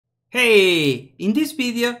Hey! In this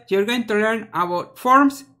video, you're going to learn about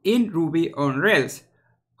forms in Ruby on Rails,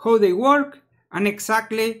 how they work, and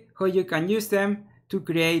exactly how you can use them to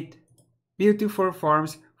create beautiful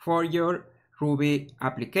forms for your Ruby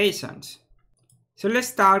applications. So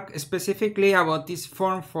let's talk specifically about this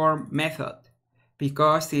form method.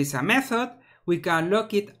 Because this is a method, we can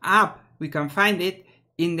look it up, we can find it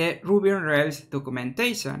in the Ruby on Rails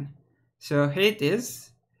documentation. So here it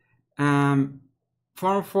is.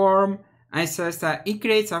 Form, and it says that it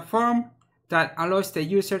creates a form that allows the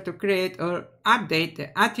user to create or update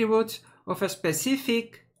the attributes of a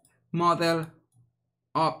specific model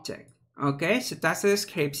object. Okay, so that's the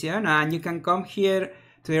description, and you can come here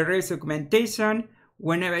to the Rails documentation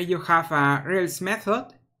whenever you have a Rails method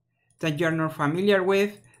that you're not familiar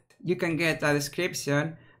with. You can get a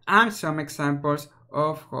description and some examples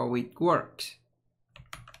of how it works.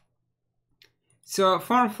 So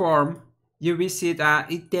form, you will see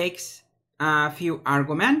that it takes a few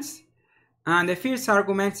arguments, and the first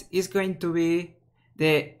argument is going to be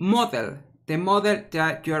the model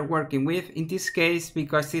that you are working with. In this case,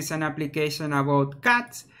 because it's an application about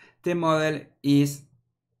cats, the model is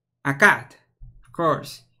a cat, of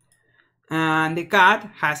course. And the cat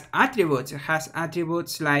has attributes. It has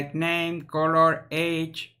attributes like name, color,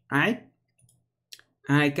 age, right?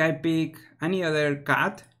 I can pick any other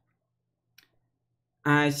cat.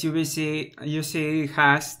 As you will see, it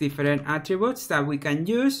has different attributes that we can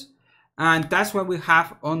use, and that's what we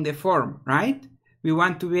have on the form, right? We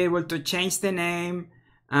want to be able to change the name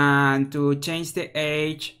and to change the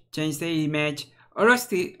age, change the image, all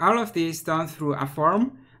of this done through a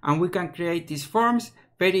form, and we can create these forms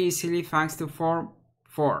very easily thanks to form.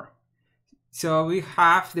 So we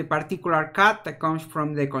have the particular cat that comes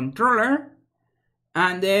from the controller,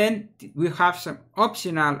 and then we have some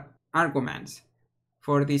optional arguments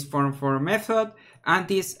for this form method, and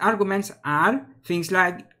these arguments are things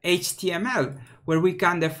like HTML, where we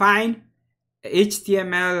can define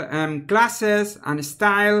HTML classes and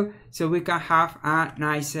style, so we can have a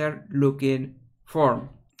nicer looking form.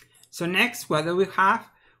 So next, what do we have?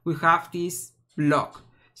 We have this block.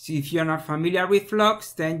 So if you're not familiar with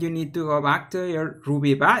blocks, then you need to go back to your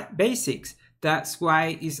Ruby basics. That's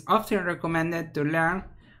why it's often recommended to learn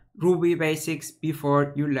Ruby basics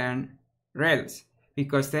before you learn Rails,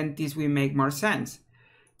 because then this will make more sense.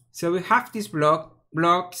 So we have this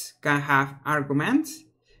blocks can have arguments.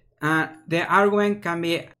 The argument can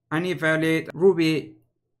be any valid Ruby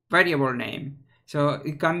variable name. So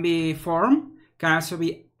it can be form, can also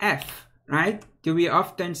be f, right? You will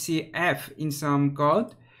often see f in some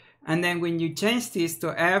code. And then when you change this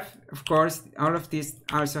to f, of course, all of these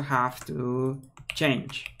also have to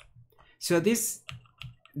change. So this,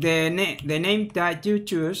 the name that you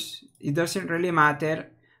choose, it doesn't really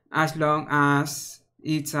matter as long as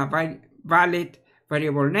it's a valid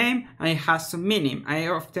variable name and it has some meaning. I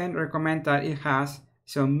often recommend that it has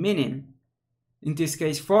some meaning. In this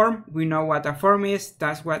case, form, we know what a form is.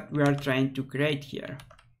 That's what we are trying to create here.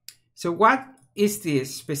 So what is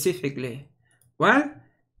this specifically? Well,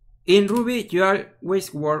 in Ruby, you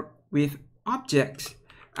always work with objects,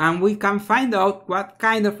 and we can find out what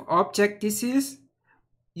kind of object this is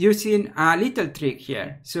using a little trick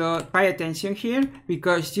here. So pay attention here,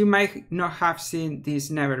 because you might not have seen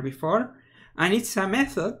this never before, and it's a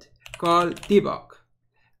method called debug.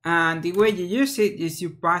 And the way you use it is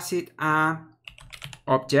you pass it an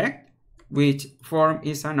object, which form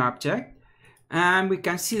is an object, and we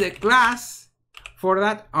can see the class for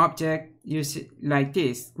that object. Use it like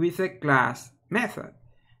this with the class method.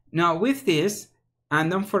 Now with this,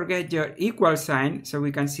 and don't forget your equal sign so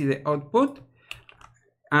we can see the output.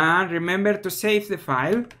 And remember to save the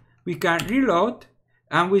file. We can reload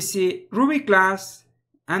and we see Ruby class,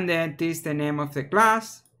 and then this is the name of the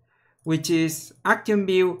class, which is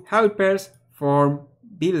ActionView Helpers Form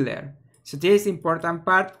Builder. So this is the important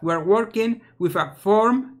part. We're working with a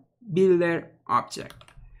form builder object.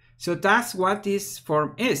 So that's what this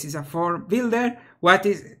form is. It's a form builder. What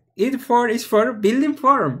is it for? Is for building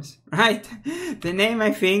forms, right? The name,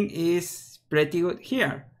 I think, is pretty good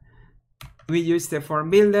here. We use the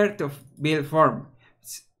form builder to build form.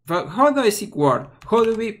 But how does it work? How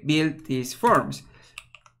do we build these forms?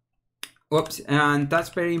 Oops, and that's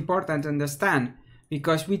very important to understand,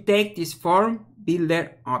 because we take this form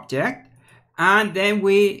builder object and then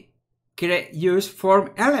we use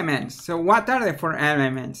form elements. So what are the form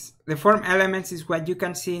elements? The form elements is what you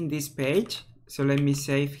can see in this page. So let me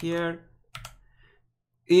save here.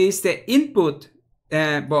 Is the input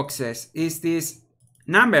boxes, is these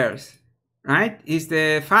numbers, right? Is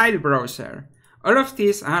the file browser. All of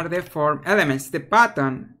these are the form elements. The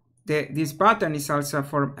button this button is also a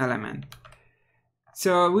form element.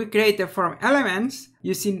 So we create the form elements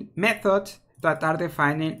using methods that are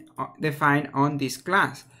defined on this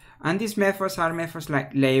class. And these methods are methods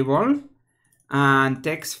like label, and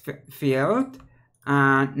text field,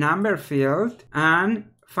 and number field, and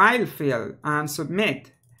file field, and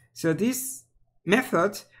submit. So these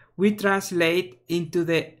methods we translate into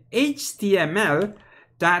the HTML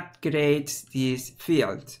that creates these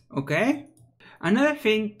fields, okay? Another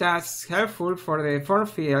thing that's helpful for the form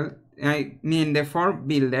field, I mean the form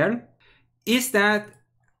builder, is that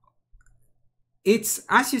it's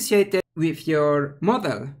associated with your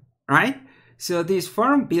model, right? So this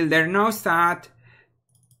form builder knows that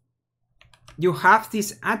you have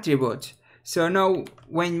these attributes. So now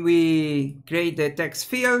when we create the text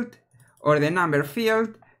field or the number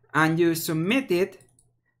field and you submit it,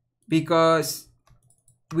 because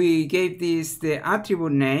we gave this the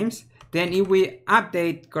attribute names, then it will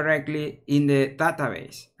update correctly in the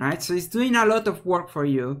database, right? So it's doing a lot of work for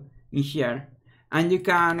you in here. And you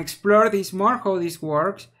can explore this more, how this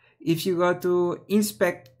works, if you go to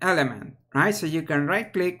inspect element, right? So you can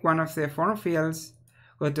right click one of the form fields,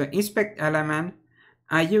 go to inspect element,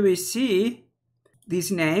 and you will see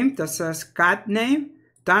this name that says cat name.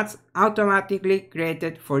 That's automatically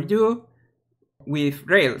created for you with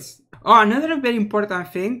Rails. Oh, another very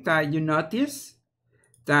important thing that you notice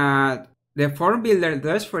that the form builder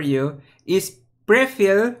does for you is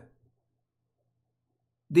pre-fill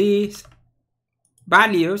these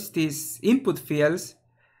values, these input fields,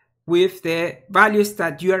 with the values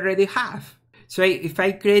that you already have. So if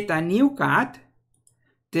I create a new cat,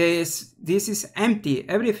 this is empty,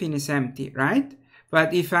 everything is empty, right?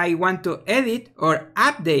 But if I want to edit or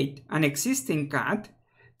update an existing cat,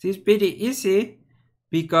 this is pretty easy,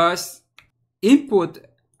 because input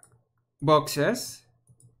boxes,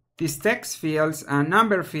 these text fields and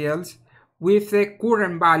number fields with the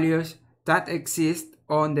current values that exist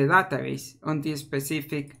on the database, on this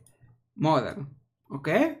specific model,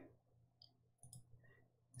 okay?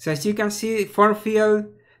 So as you can see, form field,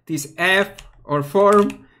 this F or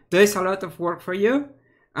form, does a lot of work for you.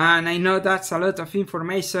 And I know that's a lot of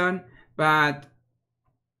information, but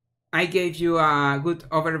I gave you a good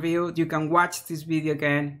overview. You can watch this video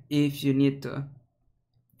again if you need to.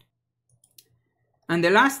 And the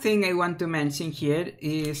last thing I want to mention here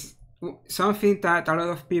is something that a lot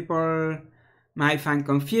of people might find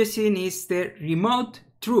confusing, is the remote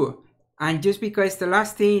true. And just because the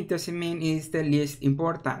last thing, it doesn't mean it's the least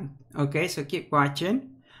important. Okay, so keep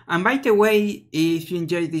watching. And by the way, if you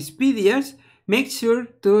enjoy these videos, make sure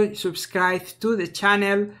to subscribe to the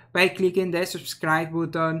channel by clicking the subscribe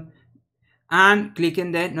button and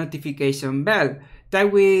clicking the notification bell.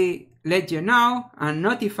 That will let you know and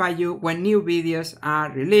notify you when new videos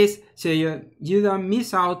are released, so you don't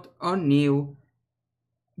miss out on new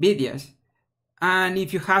videos. And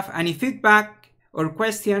if you have any feedback or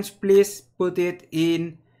questions, please put it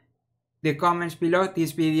in the comments below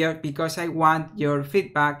this video, because I want your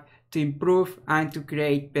feedback to improve and to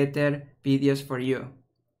create better videos for you.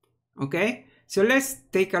 Okay, so let's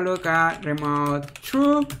take a look at remote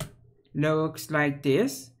true. Looks like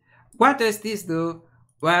this. What does this do?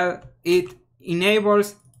 Well, it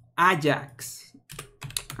enables Ajax.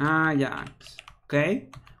 Okay,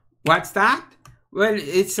 what's that? Well,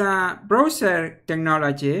 it's a browser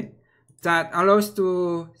technology that allows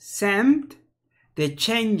to send the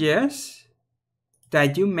changes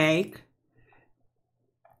that you make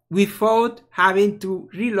without having to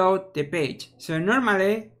reload the page. So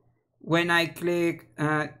normally when I click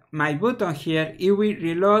my button here, it will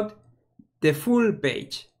reload the full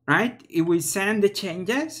page, right? It will send the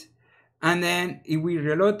changes and then it will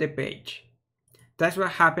reload the page. That's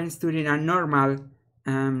what happens during a normal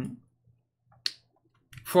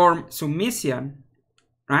form submission,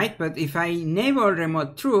 right? But if I enable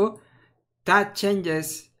remote true, that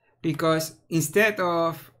changes, because instead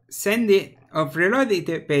of reloading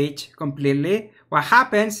the page completely, what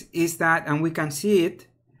happens is that, and we can see it,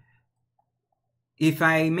 if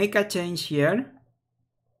I make a change here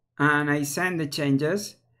and I send the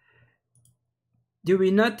changes, you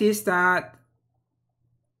will notice that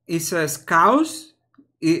it says cows.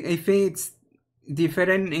 I think it's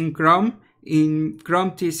different in Chrome. In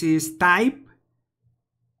Chrome this is type,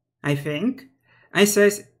 I think. And it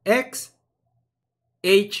says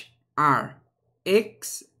XHR.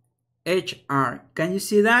 XHR. Can you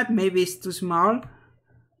see that? Maybe it's too small.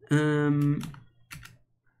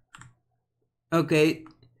 Okay,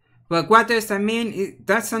 but what does that mean?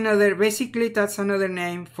 That's another, basically that's another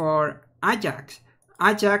name for Ajax.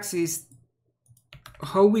 Ajax is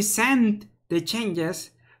how we send the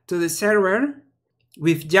changes to the server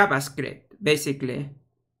with JavaScript, basically.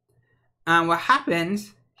 And what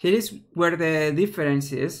happens, here is where the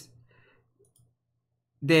difference is.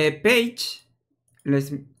 The page,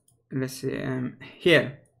 let's see,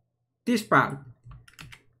 here, this part.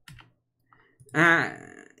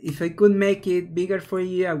 If I could make it bigger for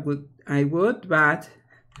you, I would, but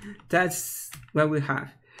that's what we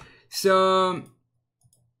have. So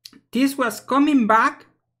this was coming back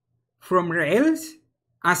from Rails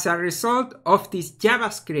as a result of this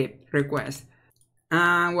JavaScript request.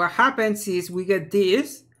 And what happens is we get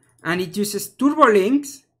this, and it uses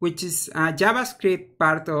TurboLinks, which is a JavaScript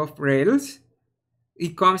part of Rails.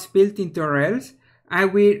 It comes built into Rails,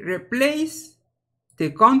 and we replace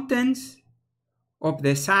the contents of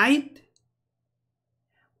the site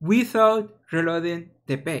without reloading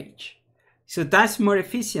the page. So that's more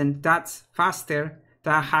efficient, that's faster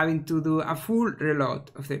than having to do a full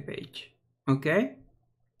reload of the page. Okay?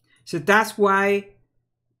 So that's why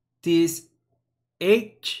this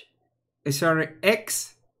XHR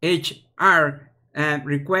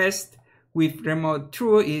request with remote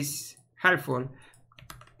true is helpful.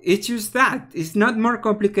 It's just that. It's not more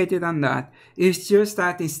complicated than that. It's just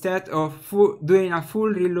that instead of doing a full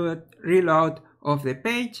reload of the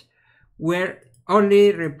page, we're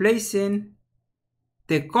only replacing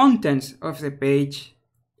the contents of the page.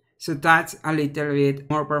 So that's a little bit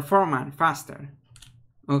more performant, faster.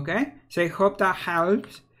 Okay? So I hope that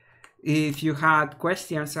helps. If you had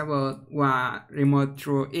questions about what remote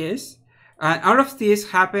true is, and all of this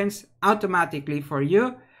happens automatically for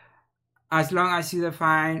you as long as you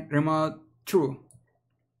define remote true.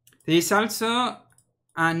 There is also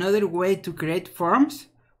another way to create forms,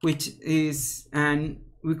 which is, and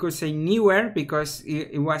we could say newer because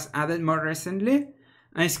it was added more recently,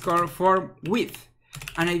 and it's called form width.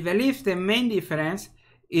 And I believe the main difference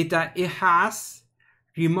is that it has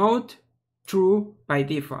remote true by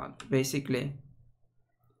default, basically.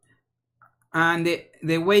 And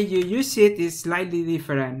the way you use it is slightly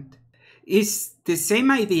different. It's the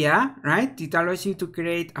same idea, right? It allows you to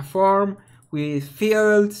create a form with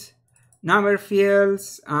fields, number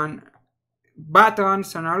fields, and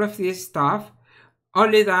buttons, and all of this stuff.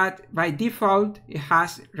 Only that by default, it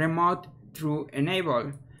has remote true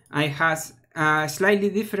enabled. And it has a slightly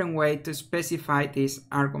different way to specify these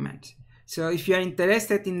arguments. So if you're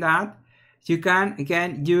interested in that, you can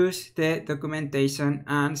again use the documentation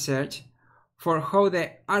and search for how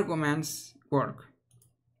the arguments work.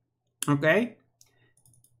 Okay?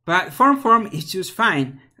 But form is just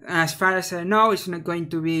fine. As far as I know, it's not going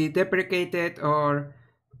to be deprecated or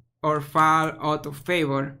fall out of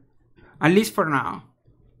favor, at least for now.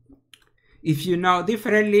 If you know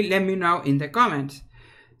differently, let me know in the comments.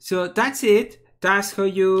 So that's it. That's how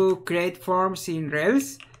you create forms in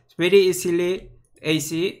Rails. It's very easy.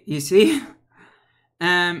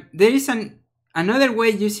 There is another way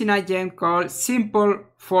using a gem called simple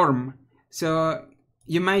form. So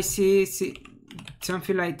you might see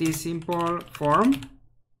something like this, simple form.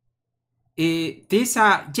 This is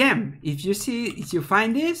a gem. If you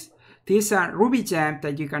find this is a Ruby gem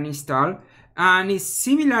that you can install, and it's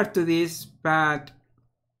similar to this, but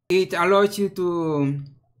it allows you to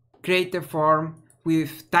create a form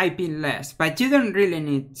with typing less. But you don't really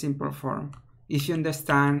need simple form if you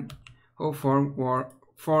understand how form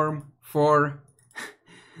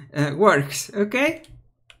works. Okay,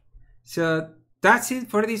 so that's it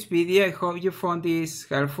for this video. I hope you found this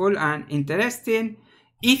helpful and interesting.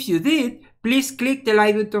 If you did, please click the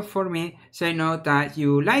like button for me so I know that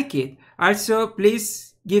you like it. Also,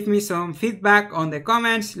 please give me some feedback on the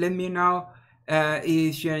comments. Let me know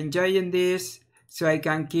if you're enjoying this so I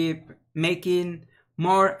can keep making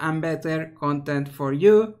more and better content for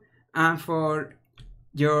you and for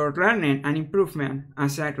your learning and improvement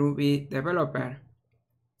as a Ruby developer.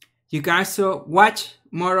 You can also watch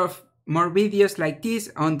more videos like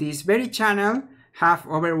this on this very channel. Have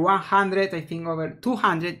over 100, I think over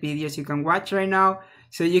 200 videos you can watch right now,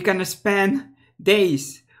 so you can spend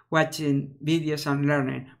days watching videos and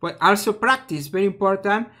learning. But also practice, very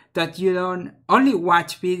important that you don't only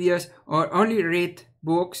watch videos or only read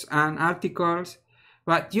books and articles,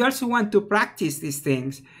 but you also want to practice these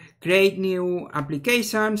things. Create new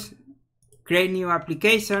applications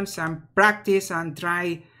and practice and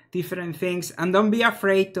try different things, and don't be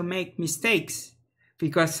afraid to make mistakes,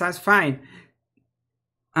 because that's fine.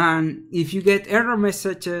 And if you get error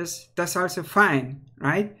messages, that's also fine,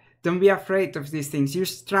 right? Don't be afraid of these things.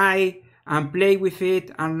 Just try and play with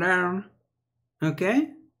it and learn,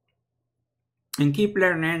 okay? And keep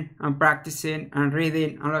learning and practicing and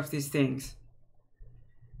reading all of these things.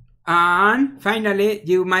 And finally,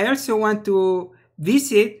 you might also want to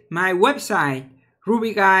visit my website,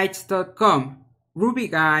 rubyguides.com,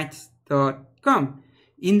 rubyguides.com.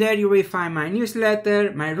 In there you will find my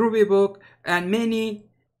newsletter, my Ruby book, and many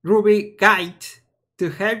Ruby guides to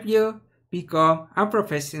help you become a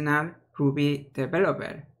professional Ruby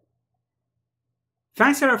developer.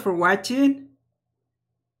 Thanks a lot for watching.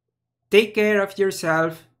 Take care of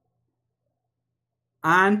yourself,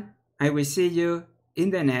 and I will see you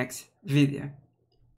in the next video.